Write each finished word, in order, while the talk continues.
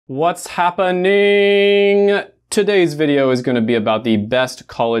What's happening? Today's video is going to be about the best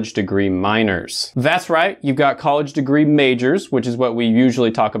college degree minors. That's right, you've got college degree majors, which is what we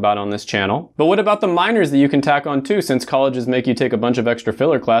usually talk about on this channel. But what about the minors that you can tack on too, since colleges make you take a bunch of extra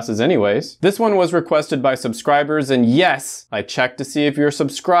filler classes anyways? This one was requested by subscribers, and yes, I check to see if you're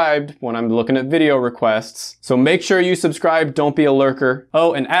subscribed when I'm looking at video requests. So make sure you subscribe, don't be a lurker.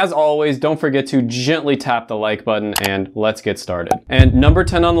 Oh, and as always, don't forget to gently tap the like button, and let's get started. And number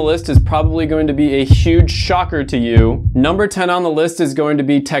 10 on the list is probably going to be a huge shocker to you. Number 10 on the list is going to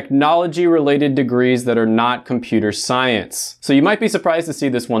be technology-related degrees that are not computer science. So you might be surprised to see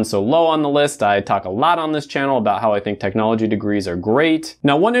this one so low on the list. I talk a lot on this channel about how I think technology degrees are great.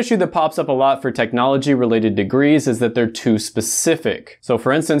 Now, one issue that pops up a lot for technology-related degrees is that they're too specific. So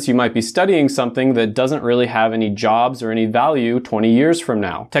for instance, you might be studying something that doesn't really have any jobs or any value 20 years from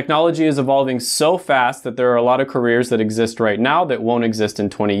now. Technology is evolving so fast that there are a lot of careers that exist right now that won't exist in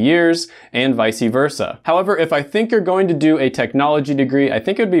 20 years, and vice versa. However, if I think you're going to do a technology degree, I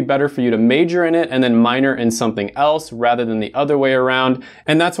think it would be better for you to major in it and then minor in something else rather than the other way around,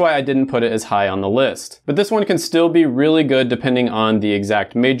 and that's why I didn't put it as high on the list. But this one can still be really good depending on the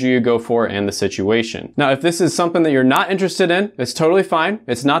exact major you go for and the situation. Now, if this is something that you're not interested in, it's totally fine.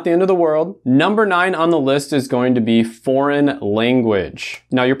 It's not the end of the world. Number 9 on the list is going to be foreign language.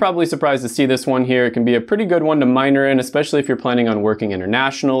 Now, you're probably surprised to see this one here. It can be a pretty good one to minor in, especially if you're planning on working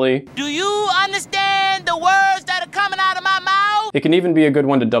internationally. Do you understand the words that are coming out of my mouth? It can even be a good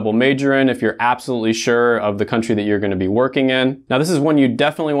one to double major in if you're absolutely sure of the country that you're going to be working in. Now, this is one you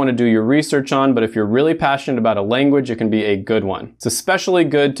definitely want to do your research on, but if you're really passionate about a language, it can be a good one. It's especially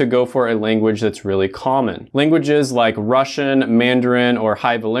good to go for a language that's really common. Languages like Russian, Mandarin, or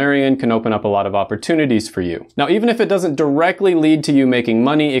High Valyrian can open up a lot of opportunities for you. Now, even if it doesn't directly lead to you making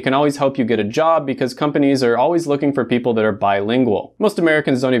money, it can always help you get a job because companies are always looking for people that are bilingual. Most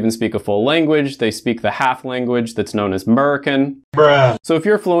Americans don't even speak a full language. They speak the half language that's known as American. Bruh. So if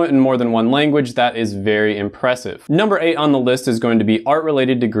you're fluent in more than one language, that is very impressive. Number 8 on the list is going to be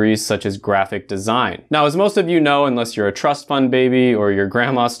art-related degrees such as graphic design. Now, as most of you know, unless you're a trust fund baby or your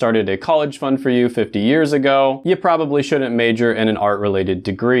grandma started a college fund for you 50 years ago, you probably shouldn't major in an art-related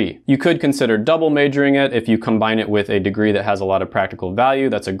degree. You could consider double majoring it if you combine it with a degree that has a lot of practical value.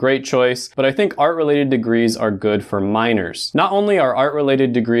 That's a great choice, but I think art-related degrees are good for minors. Not only are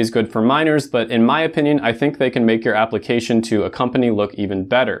art-related degrees good for minors, but in my opinion, I think they can make your application to a company look even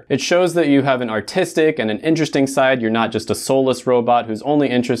better. It shows that you have an artistic and an interesting side. You're not just a soulless robot whose only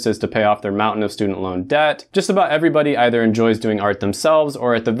interest is to pay off their mountain of student loan debt. Just about everybody either enjoys doing art themselves,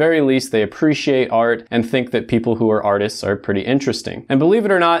 or at the very least, they appreciate art and think that people who are artists are pretty interesting. And believe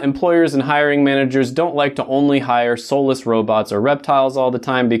it or not, employers and hiring managers don't like to only hire soulless robots or reptiles all the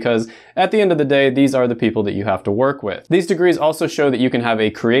time, because at the end of the day, these are the people that you have to work with. These degrees also show that you can have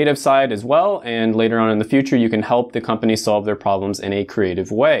a creative side as well, and later on in the future, you can help the company solve their problems in a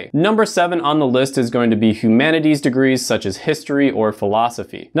creative way. Number 7 on the list is going to be humanities degrees such as history or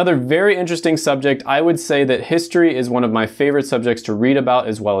philosophy. Another very interesting subject. I would say that history is one of my favorite subjects to read about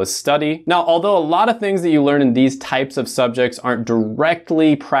as well as study. Now, although a lot of things that you learn in these types of subjects aren't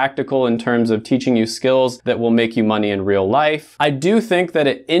directly practical in terms of teaching you skills that will make you money in real life, I do think that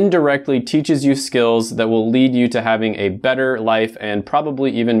it indirectly teaches you skills that will lead you to having a better life and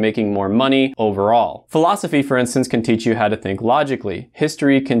probably even making more money overall. Philosophy, for instance, can teach you how to think logically.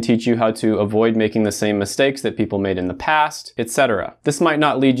 History can teach you how to avoid making the same mistakes that people made in the past, etc. This might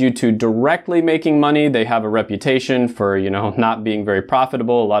not lead you to directly making money. They have a reputation for, not being very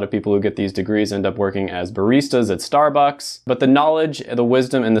profitable. A lot of people who get these degrees end up working as baristas at Starbucks. But the knowledge, the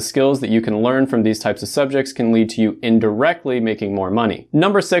wisdom, and the skills that you can learn from these types of subjects can lead to you indirectly making more money.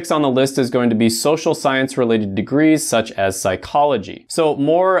 Number 6 on the list is going to be social science related degrees such as psychology. So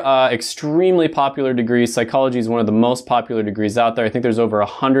more extremely popular degrees. Psychology is one of the most popular degrees out there. I think there's over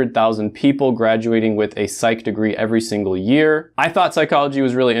 100,000 people graduating with a psych degree every single year. I thought psychology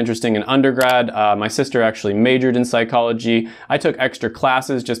was really interesting in undergrad. My sister actually majored in psychology. I took extra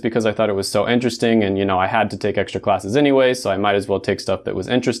classes just because I thought it was so interesting, and I had to take extra classes anyway, so I might as well take stuff that was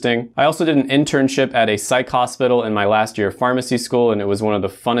interesting. I also did an internship at a psych hospital in my last year of pharmacy school, and it was one of the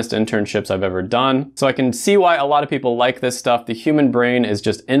funnest internships I've ever done. So I can see why a lot of people like this stuff. The human brain is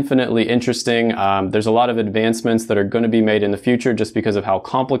just infinitely interesting. There's a lot of advancements that are going to be made made in the future just because of how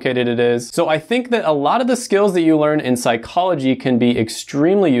complicated it is. So I think that a lot of the skills that you learn in psychology can be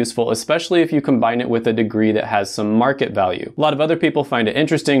extremely useful, especially if you combine it with a degree that has some market value. A lot of other people find it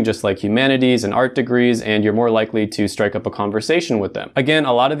interesting, just like humanities and art degrees, and you're more likely to strike up a conversation with them. Again,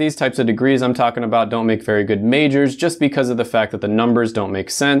 a lot of these types of degrees I'm talking about don't make very good majors just because of the fact that the numbers don't make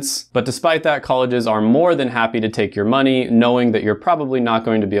sense. But despite that, colleges are more than happy to take your money, knowing that you're probably not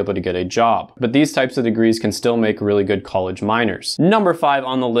going to be able to get a job. But these types of degrees can still make really good college minors. Number 5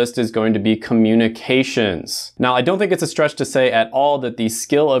 on the list is going to be communications. Now, I don't think it's a stretch to say at all that the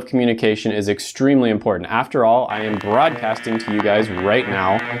skill of communication is extremely important. After all, I am broadcasting to you guys right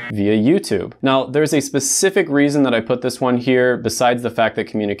now via YouTube. Now, there's a specific reason that I put this one here besides the fact that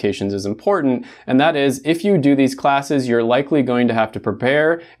communications is important, and that is if you do these classes, you're likely going to have to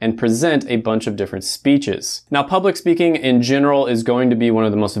prepare and present a bunch of different speeches. Now, public speaking in general is going to be one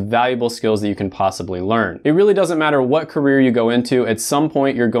of the most valuable skills that you can possibly learn. It really doesn't matter what career you go into, at some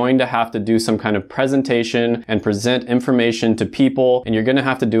point you're going to have to do some kind of presentation and present information to people, and you're going to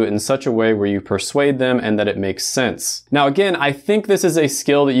have to do it in such a way where you persuade them and that it makes sense. Now, again, I think this is a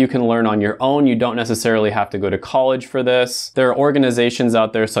skill that you can learn on your own. You don't necessarily have to go to college for this. There are organizations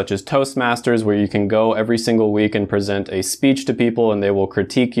out there such as Toastmasters where you can go every single week and present a speech to people, and they will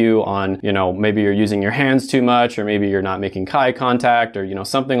critique you on, maybe you're using your hands too much, or maybe you're not making eye contact, or,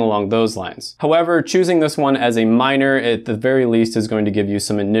 something along those lines. However, choosing this one as a minor, at the very least, is going to give you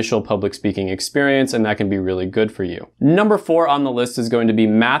some initial public speaking experience, and that can be really good for you. Number 4 on the list is going to be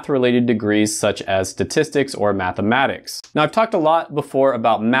math-related degrees such as statistics or mathematics. Now, I've talked a lot before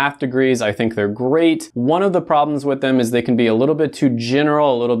about math degrees. I think they're great. One of the problems with them is they can be a little bit too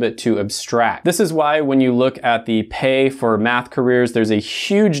general, a little bit too abstract. This is why when you look at the pay for math careers, there's a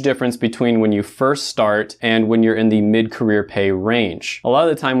huge difference between when you first start and when you're in the mid-career pay range. A lot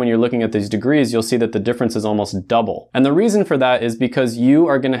of the time when you're looking at these degrees, you'll see that the difference is almost double. And the reason for that is because you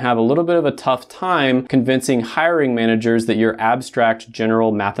are going to have a little bit of a tough time convincing hiring managers that your abstract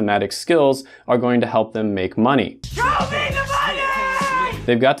general mathematics skills are going to help them make money. Show me the money!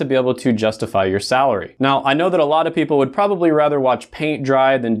 They've got to be able to justify your salary. Now, I know that a lot of people would probably rather watch paint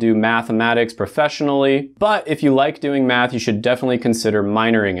dry than do mathematics professionally, but if you like doing math, you should definitely consider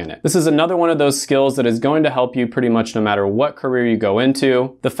minoring in it. This is another one of those skills that is going to help you pretty much no matter what career you go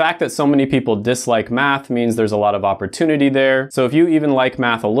into. The fact that so many people dislike math means there's a lot of opportunity there. So if you even like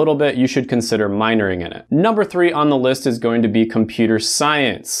math a little bit, you should consider minoring in it. Number 3 on the list is going to be computer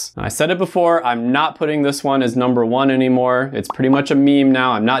science. Now, I said it before, I'm not putting this one as number 1 anymore. It's pretty much a meme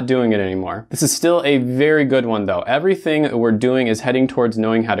now. I'm not doing it anymore. This is still a very good one though. Everything that we're doing is heading towards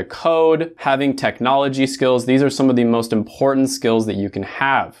knowing how to code, having technology skills. These are some of the most important skills that you can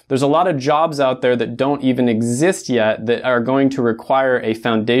have. There's a lot of jobs out there that don't even exist yet that are going to require a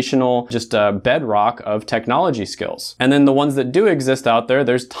foundational, just a bedrock of technology skills. And then the ones that do exist out there,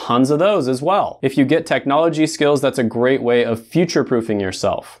 there's tons of those as well. If you get technology skills, that's a great way of future-proofing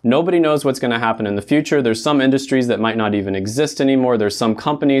yourself. Nobody knows what's going to happen in the future. There's some industries that might not even exist anymore. There's some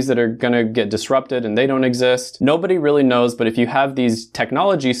companies that are going to get disrupted and they don't exist. Nobody really knows, but if you have these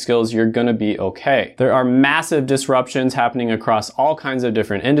technology skills, you're going to be okay. There are massive disruptions happening across all kinds of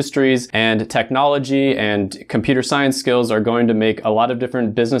different industries, and technology and computer science skills are going to make a lot of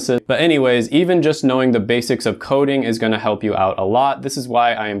different businesses. But anyways, even just knowing the basics of coding is going to help you out a lot. This is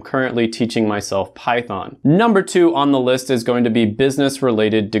why I am currently teaching myself Python. Number 2 on the list is going to be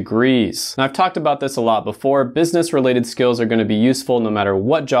business-related degrees. Now, I've talked about this a lot before. Business-related skills are going to be useful no matter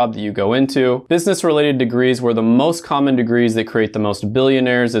what job that you go into. Business-related degrees were the most common degrees that create the most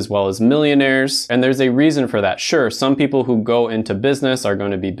billionaires as well as millionaires, and there's a reason for that. Sure, some people who go into business are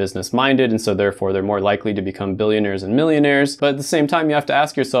going to be business-minded, and so therefore they're more likely to become billionaires and millionaires, but at the same time you have to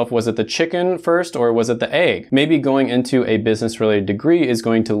ask yourself, was it the chicken first or was it the egg? Maybe going into a business-related degree is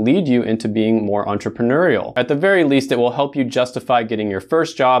going to lead you into being more entrepreneurial. At the very least, it will help you justify getting your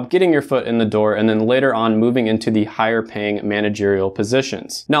first job, getting your foot in the door, and then later on moving into the higher paying managerial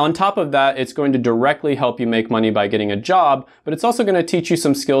positions. Now, on top of that, it's going to directly help you make money by getting a job, but it's also going to teach you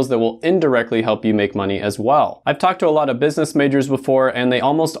some skills that will indirectly help you make money as well. I've talked to a lot of business majors before, and they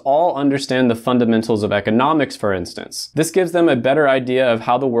almost all understand the fundamentals of economics, for instance. This gives them a better idea of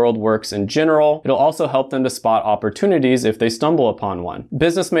how the world works in general. It'll also help them to spot opportunities if they stumble upon one.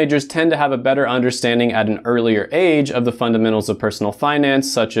 Business majors tend to have a better understanding at an earlier age of the fundamentals of personal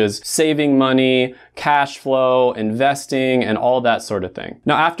finance, such as saving money, cash flow, investing, and all that sort sort of thing.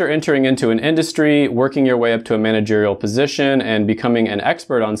 Now, after entering into an industry, working your way up to a managerial position and becoming an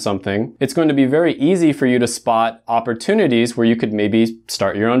expert on something, it's going to be very easy for you to spot opportunities where you could maybe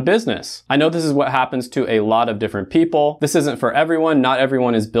start your own business. I know this is what happens to a lot of different people. This isn't for everyone. Not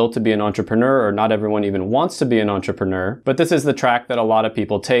everyone is built to be an entrepreneur, or not everyone even wants to be an entrepreneur, but this is the track that a lot of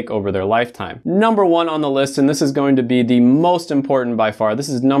people take over their lifetime. Number one on the list, and this is going to be the most important by far, this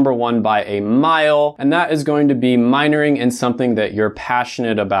is number one by a mile, and that is going to be minoring in something that you're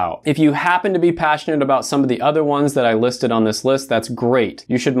passionate about. If you happen to be passionate about some of the other ones that I listed on this list, that's great.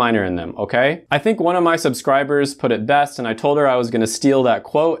 You should minor in them, okay? I think one of my subscribers put it best, and I told her I was going to steal that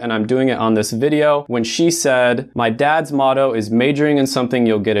quote, and I'm doing it on this video, when she said, "My dad's motto is majoring in something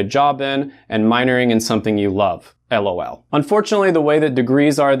you'll get a job in and minoring in something you love." LOL. Unfortunately, the way that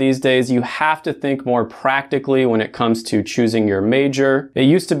degrees are these days, you have to think more practically when it comes to choosing your major. It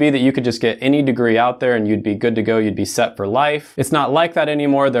used to be that you could just get any degree out there and you'd be good to go, you'd be set for life. It's not like that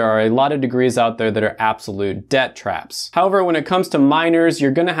anymore. There are a lot of degrees out there that are absolute debt traps. However, when it comes to minors,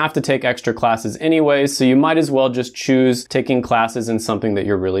 you're gonna have to take extra classes anyways, so you might as well just choose taking classes in something that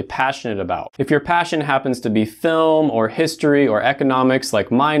you're really passionate about. If your passion happens to be film or history or economics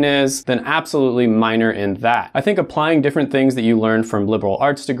like mine is, then absolutely minor in that. I think applying different things that you learn from liberal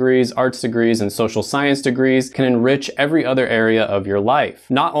arts degrees, and social science degrees can enrich every other area of your life.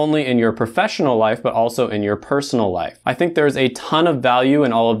 Not only in your professional life, but also in your personal life. I think there's a ton of value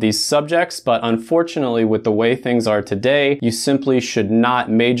in all of these subjects, but unfortunately with the way things are today, you simply should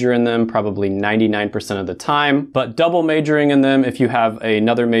not major in them probably 99% of the time, but double majoring in them if you have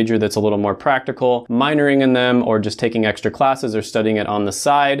another major that's a little more practical, minoring in them, or just taking extra classes or studying it on the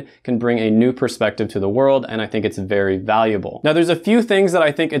side can bring a new perspective to the world, and I think it's very valuable. Now, there's a few things that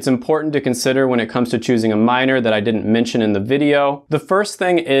I think it's important to consider when it comes to choosing a minor that I didn't mention in the video. The first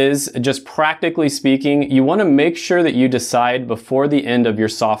thing is, just practically speaking, you want to make sure that you decide before the end of your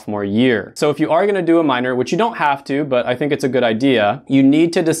sophomore year. So if you are going to do a minor, which you don't have to, but I think it's a good idea, you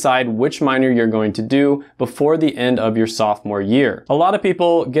need to decide which minor you're going to do before the end of your sophomore year. A lot of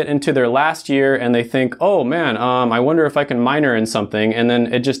people get into their last year and they think, oh man, I wonder if I can minor in something, and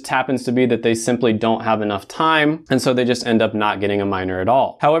then it just happens to be that they simply don't have enough time, and so they just end up not getting a minor at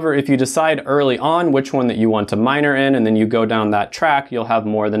all. However, if you decide early on which one that you want to minor in, and then you go down that track, you'll have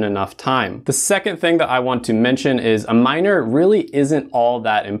more than enough time. The second thing that I want to mention is a minor really isn't all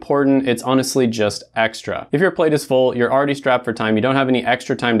that important. It's honestly just extra. If your plate is full, you're already strapped for time, you don't have any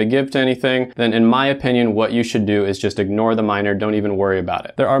extra time to give to anything, then in my opinion, what you should do is just ignore the minor, don't even worry about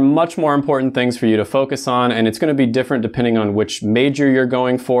it. There are much more important things for you to focus on, and it's going to be different depending on which major you're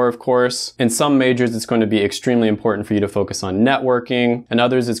going for, of course. In some majors, it's going to be extremely important for you to focus on networking, and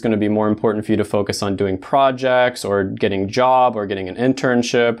others it's going to be more important for you to focus on doing projects or getting a job or getting an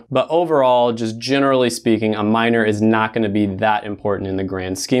internship. But overall, just generally speaking, a minor is not going to be that important in the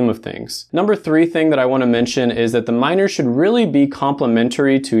grand scheme of things. Number three thing that I want to mention is that the minor should really be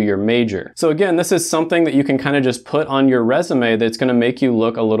complementary to your major. So again, this is something that you can kind of just put on your resume that's going to make you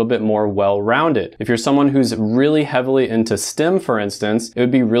look a little bit more well-rounded. If you're someone who's really heavily into STEM, for instance, it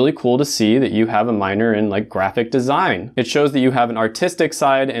would be really cool to see that you have a minor in like graphic design. It shows that you have an artistic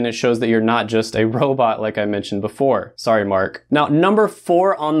side, and it shows that you're not just a robot like I mentioned before. Sorry, Mark. Now, number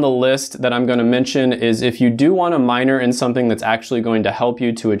 4 on the list that I'm going to mention is if you do want to minor in something that's actually going to help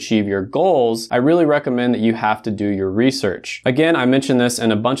you to achieve your goals, I really recommend that you have to do your research. Again, I mentioned this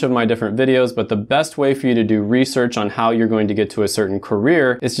in a bunch of my different videos, but the best way for you to do research on how you're going to get to a certain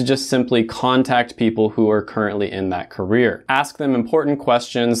career is to just simply contact people who are currently in that career. Ask them important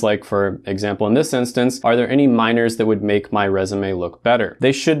questions like, for example, in this instance, are there any minors that would make my resume look better?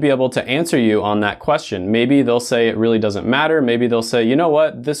 They should be able to answer you on that question. Maybe they'll say it really doesn't matter. Maybe they'll say, you know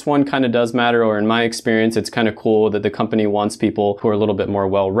what, this one kind of does matter, or in my experience, it's kind of cool that the company wants people who are a little bit more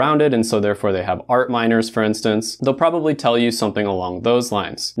well-rounded, and so therefore they have art minors, for instance. They'll probably tell you something along those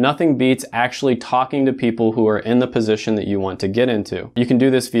lines. Nothing beats actually talking to people who are in the position that you want to get into. You can do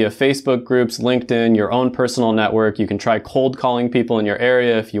this via Facebook groups, LinkedIn, your own personal network. You can try cold calling people in your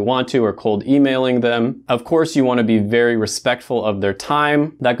area if you want to, or cold emailing them. Of course, you want to be very respectful of their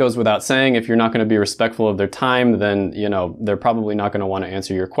time. That goes without saying. If you're not going to be respectful of their time, then, you know, they're probably not going to want to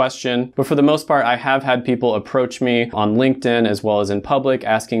answer your question. But for the most part, I have had people approach me on LinkedIn as well as in public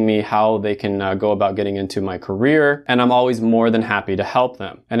asking me how they can go about getting into my career, and I'm always more than happy to help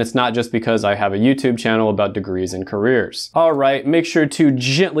them. And it's not just because I have a YouTube channel about degrees and careers. All right, make sure to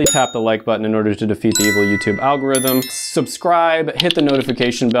gently tap the like button in order to defeat the evil YouTube algorithm. Subscribe, hit the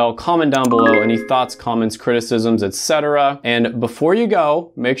notification bell, comment down below any thoughts, comments, criticisms, etc. And before you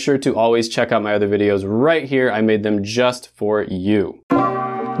go, make sure to always check out my other videos right here. I made them just for you.